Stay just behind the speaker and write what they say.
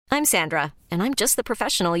I'm Sandra, and I'm just the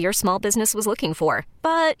professional your small business was looking for.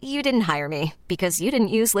 But you didn't hire me because you didn't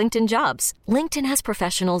use LinkedIn Jobs. LinkedIn has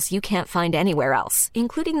professionals you can't find anywhere else,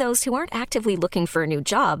 including those who aren't actively looking for a new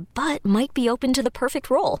job, but might be open to the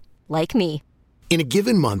perfect role, like me. In a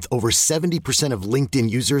given month, over 70% of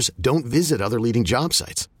LinkedIn users don't visit other leading job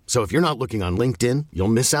sites. So if you're not looking on LinkedIn, you'll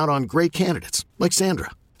miss out on great candidates like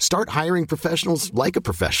Sandra. Start hiring professionals like a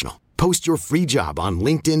professional. Post your free job on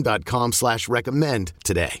linkedin.com/recommend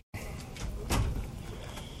today.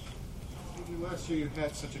 Last year you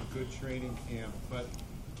had such a good training camp, but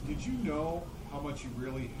did you know how much you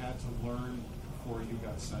really had to learn before you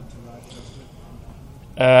got sent to Rochester?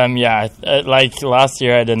 Like last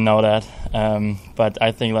year I didn't know that, but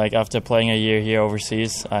I think like after playing a year here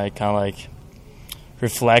overseas, I kind of like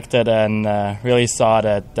reflected and really saw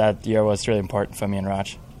that year was really important for me in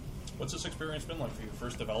Raj. What's this experience been like for you?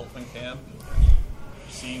 First development camp,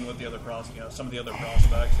 seeing what the other some of the other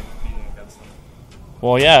prospects and competing against them.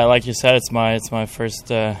 Well, yeah, like you said, it's my first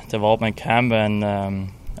development camp, and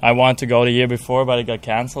I wanted to go the year before, but it got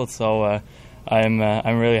canceled. So I'm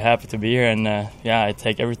really happy to be here, and I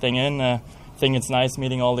take everything in. I think it's nice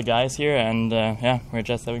meeting all the guys here, and we're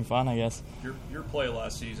just having fun, I guess. Your play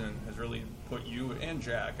last season has really put you and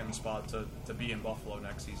Jack in the spot to be in Buffalo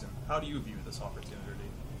next season. How do you view this opportunity?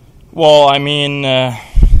 Well, I mean,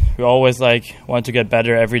 we always want to get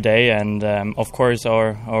better every day, and of course,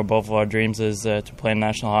 our both of our dreams is to play in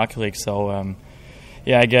National Hockey League. So,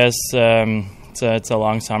 I guess it's a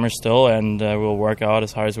long summer still, and we'll work out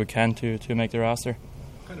as hard as we can to make the roster.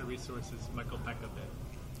 What kind of resources Michael Peca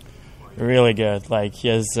been? Really good. Like he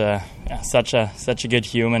is such a good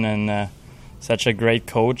human and such a great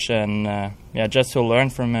coach, and just to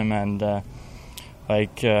learn from him and.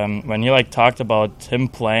 When he talked about him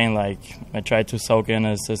playing, I tried to soak in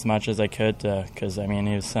as much as I could because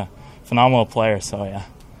he was a phenomenal player. So yeah.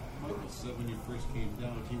 Michael said when you first came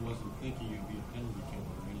down, he wasn't thinking you'd be a penalty killer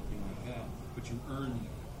or anything like that, but you earned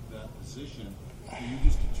that position. Were you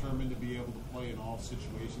just determined to be able to play in all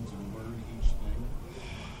situations and learn each thing?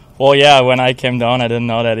 Well, yeah. When I came down, I didn't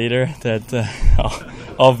know that either. That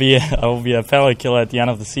I'll be a penalty killer at the end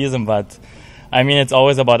of the season, but. I mean, it's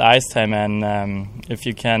always about ice time, and if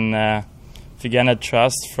you get a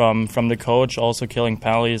trust from the coach, also killing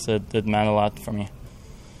penalties, it meant a lot for me. I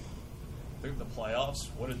think the playoffs,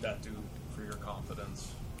 what did that do for your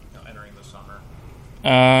confidence entering the summer?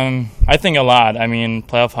 I think a lot. I mean,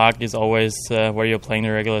 playoff hockey is always where you're playing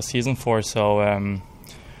the regular season for, so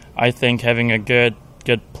I think having a good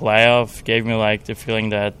playoff gave me the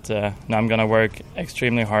feeling that now I'm going to work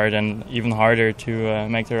extremely hard and even harder to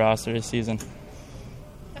make the roster this season.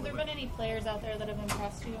 Have there been any players out there that have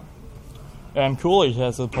impressed you? Coolidge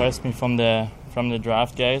has impressed me from the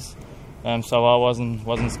draft guys. Saval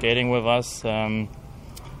wasn't skating with us. The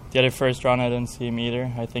other first round I didn't see him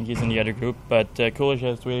either. I think he's in the other group, but Coolidge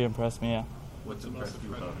has really impressed me. Yeah. What's impressed you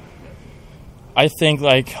about him? I think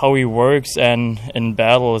how he works and in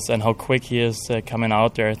battles and how quick he is coming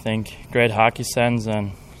out there. I think great hockey sense,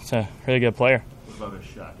 and he's a really good player. What about his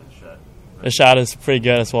shot? His shot is pretty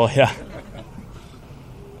good as well. Yeah.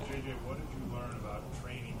 What did you learn about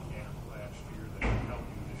training camp last year that helped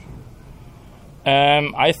you this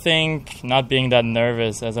year? I think not being that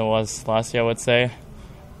nervous as I was last year, I would say.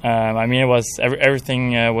 It was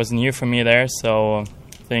everything was new for me there, so I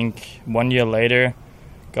think 1 year later,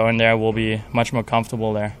 going there will be much more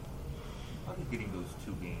comfortable there. How did getting those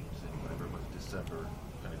 2 games in whatever it was December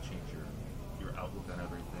kind of change your outlook on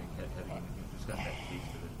everything? Having just got that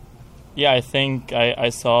taste of it. Yeah, I think I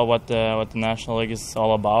saw what the National League is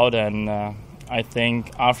all about, and I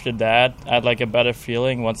think after that I had a better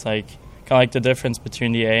feeling. What's kind of the difference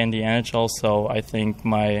between the A and the NHL. So I think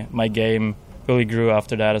my game really grew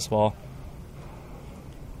after that as well.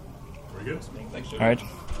 Very good. Thanks, all right,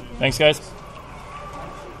 thanks guys.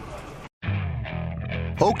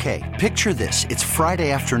 Okay, picture this. It's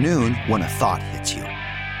Friday afternoon when a thought hits you.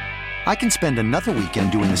 I can spend another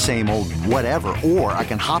weekend doing the same old whatever, or I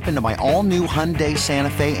can hop into my all-new Hyundai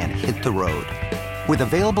Santa Fe and hit the road. With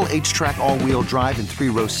available H-Track all-wheel drive and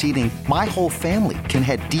 3-row seating, my whole family can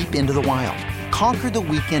head deep into the wild. Conquer the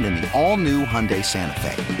weekend in the all-new Hyundai Santa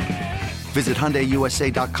Fe. Visit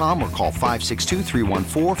HyundaiUSA.com or call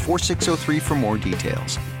 562-314-4603 for more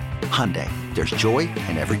details. Hyundai, there's joy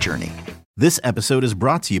in every journey. This episode is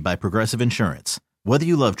brought to you by Progressive Insurance. Whether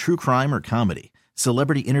you love true crime or comedy,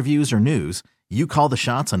 celebrity interviews or news, you call the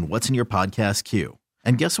shots on what's in your podcast queue.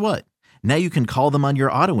 And guess what? Now you can call them on your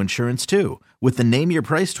auto insurance too with the Name Your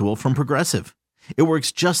Price tool from Progressive. It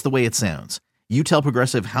works just the way it sounds. You tell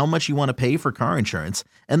Progressive how much you want to pay for car insurance,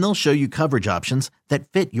 and they'll show you coverage options that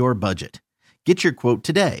fit your budget. Get your quote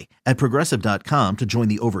today at Progressive.com to join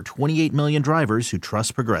the over 28 million drivers who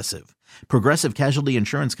trust Progressive. Progressive Casualty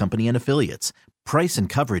Insurance Company and Affiliates. Price and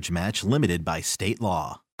coverage match limited by state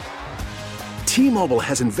law. T-Mobile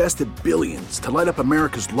has invested billions to light up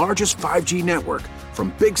America's largest 5G network,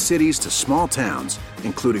 from big cities to small towns,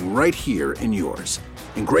 including right here in yours.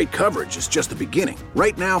 And great coverage is just the beginning.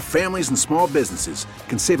 Right now, families and small businesses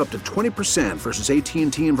can save up to 20% versus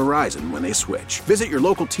AT&T and Verizon when they switch. Visit your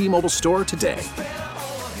local T-Mobile store today.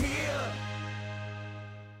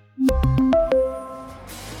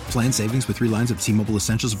 Plan savings with 3 lines of T-Mobile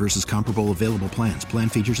Essentials versus comparable available plans. Plan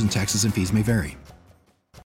features and taxes and fees may vary.